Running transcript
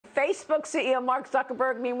Facebook CEO Mark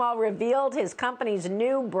Zuckerberg, meanwhile, revealed his company's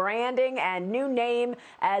new branding and new name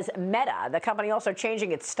as Meta. The company also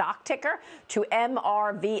changing its stock ticker to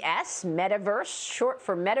MRVS, Metaverse, short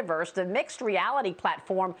for Metaverse, the mixed reality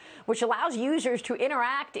platform which allows users to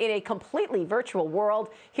interact in a completely virtual world.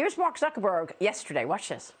 Here's Mark Zuckerberg yesterday. Watch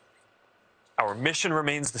this. Our mission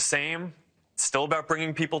remains the same. It's still about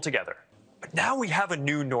bringing people together. But now we have a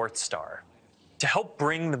new North Star to help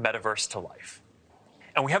bring the metaverse to life.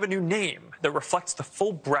 And we have a new name that reflects the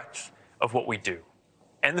full breadth of what we do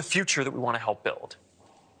and the future that we want to help build.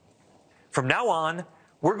 From now on,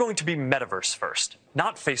 we're going to be Metaverse first,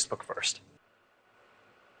 not Facebook first.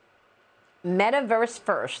 Metaverse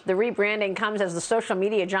first. The rebranding comes as the social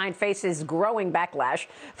media giant faces growing backlash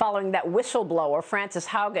following that whistleblower, Frances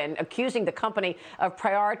Haugen, accusing the company of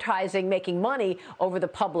prioritizing making money over the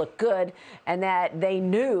public good and that they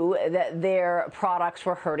knew that their products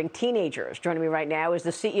were hurting teenagers. Joining me right now is the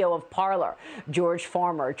CEO of Parler, George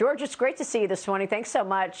Farmer. George, it's great to see you this morning. Thanks so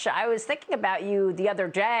much. I was thinking about you the other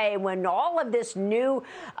day when all of this new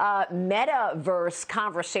metaverse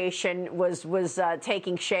conversation was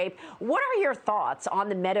taking shape. What are your thoughts on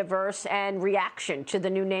the metaverse and reaction to the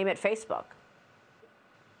new name at Facebook?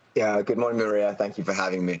 Yeah, good morning, Maria. Thank you for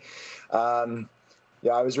having me.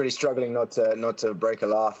 Yeah, I was really struggling not to break a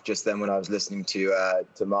laugh just then when I was listening to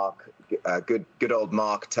Mark, good old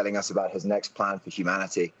Mark, telling us about his next plan for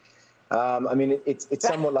humanity. I mean, it's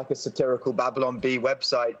somewhat like a satirical Babylon Bee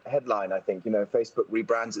website headline. I think, you know, Facebook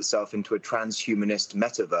rebrands itself into a transhumanist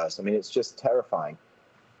metaverse. I mean, it's just terrifying.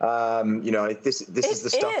 You know, this is the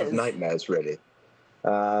stuff of nightmares, really.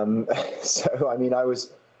 So, I mean, I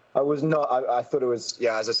thought it was,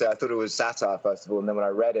 yeah, as I say, I thought it was satire, first of all. And then when I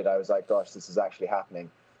read it, I was like, gosh, this is actually happening.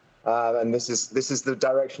 And this is the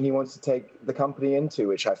direction he wants to take the company into,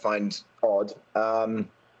 which I find odd.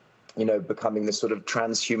 You know, becoming this sort of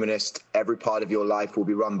transhumanist, every part of your life will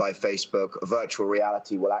be run by Facebook. Virtual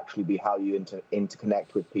reality will actually be how you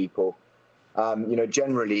interconnect with people. You know,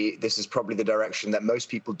 generally, this is probably the direction that most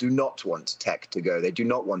people do not want tech to go. They do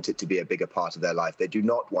not want it to be a bigger part of their life. They do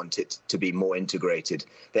not want it to be more integrated.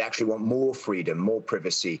 They actually want more freedom, more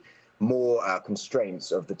privacy, more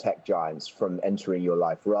constraints of the tech giants from entering your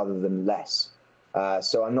life rather than less.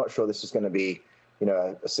 So I'm not sure this is going to be, you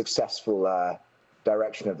know, a successful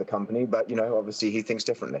direction of the company. But, you know, obviously he thinks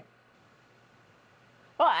differently.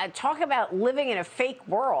 Well, talk about living in a fake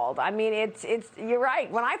world. I mean, you're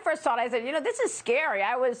right. When I first saw it, I said, you know, this is scary.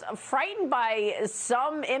 I was frightened by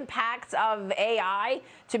some impacts of AI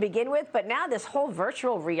to begin with, but now this whole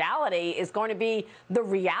virtual reality is going to be the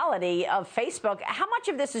reality of Facebook. How much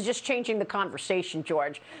of this is just changing the conversation,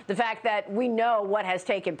 George? The fact that we know what has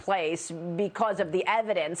taken place because of the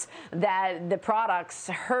evidence that the products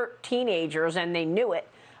hurt teenagers and they knew it.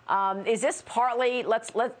 Is this partly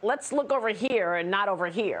let's look over here and not over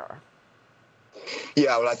here?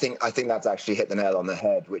 Yeah, well, I think that's actually hit the nail on the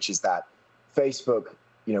head, which is that Facebook,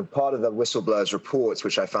 you know, part of the whistleblower's reports,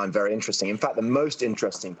 which I found very interesting. In fact, the most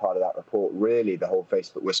interesting part of that report, really, the whole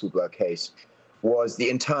Facebook whistleblower case, was the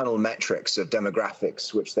internal metrics of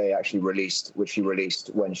demographics, which they actually released, which she released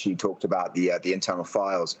when she talked about the internal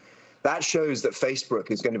files. That shows that Facebook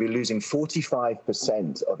is going to be losing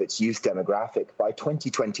 45% of its youth demographic by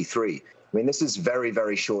 2023. I mean, this is very,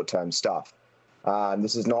 very short-term stuff.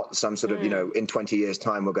 This is not some sort of, you know, in 20 years'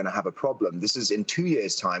 time, we're going to have a problem. This is in 2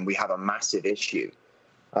 years' time, we have a massive issue.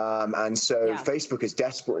 And so Facebook is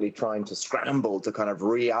desperately trying to scramble to kind of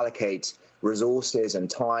reallocate resources and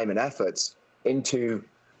time and efforts into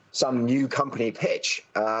some new company pitch.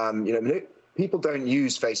 You know, people don't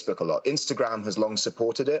use Facebook a lot. Instagram has long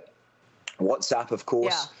supported it. WhatsApp, of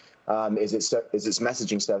course, is its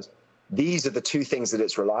messaging service. These are the two things that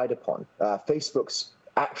it's relied upon. Facebook's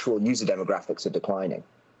actual user demographics are declining.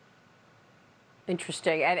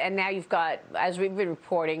 Interesting. And now you've got, as we've been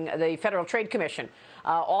reporting, the Federal Trade Commission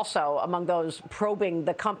also among those probing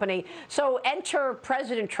the company. So enter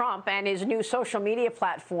President Trump and his new social media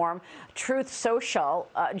platform, Truth Social.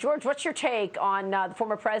 George, what's your take on the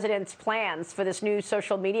former president's plans for this new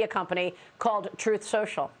social media company called Truth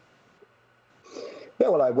Social? Yeah,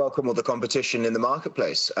 well, I welcome all the competition in the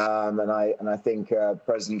marketplace, and I think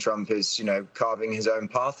President Trump is, you know, carving his own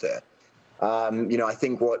path there. You know, I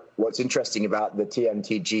think what's interesting about the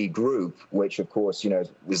TMTG group, which of course, you know,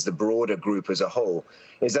 is the broader group as a whole,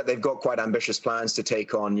 is that they've got quite ambitious plans to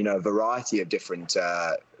take on, you know, a variety of different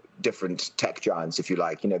tech giants, if you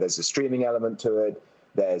like. You know, there's a streaming element to it.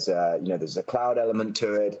 There's a cloud element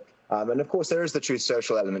to it. And of course, there is the Truth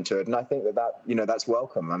Social element to it. And I think that, you know, that's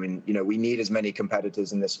welcome. I mean, you know, we need as many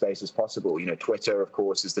competitors in this space as possible. You know, Twitter, of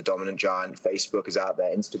course, is the dominant giant. Facebook is out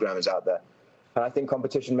there. Instagram is out there. And I think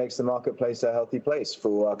competition makes the marketplace a healthy place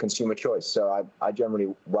for consumer choice. So I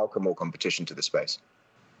generally welcome more competition to the space.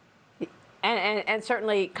 And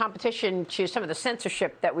certainly competition to some of the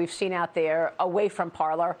censorship that we've seen out there away from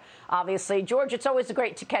Parler, obviously. George, it's always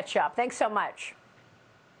great to catch up. Thanks so much.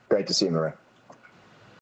 Great to see you, Maria.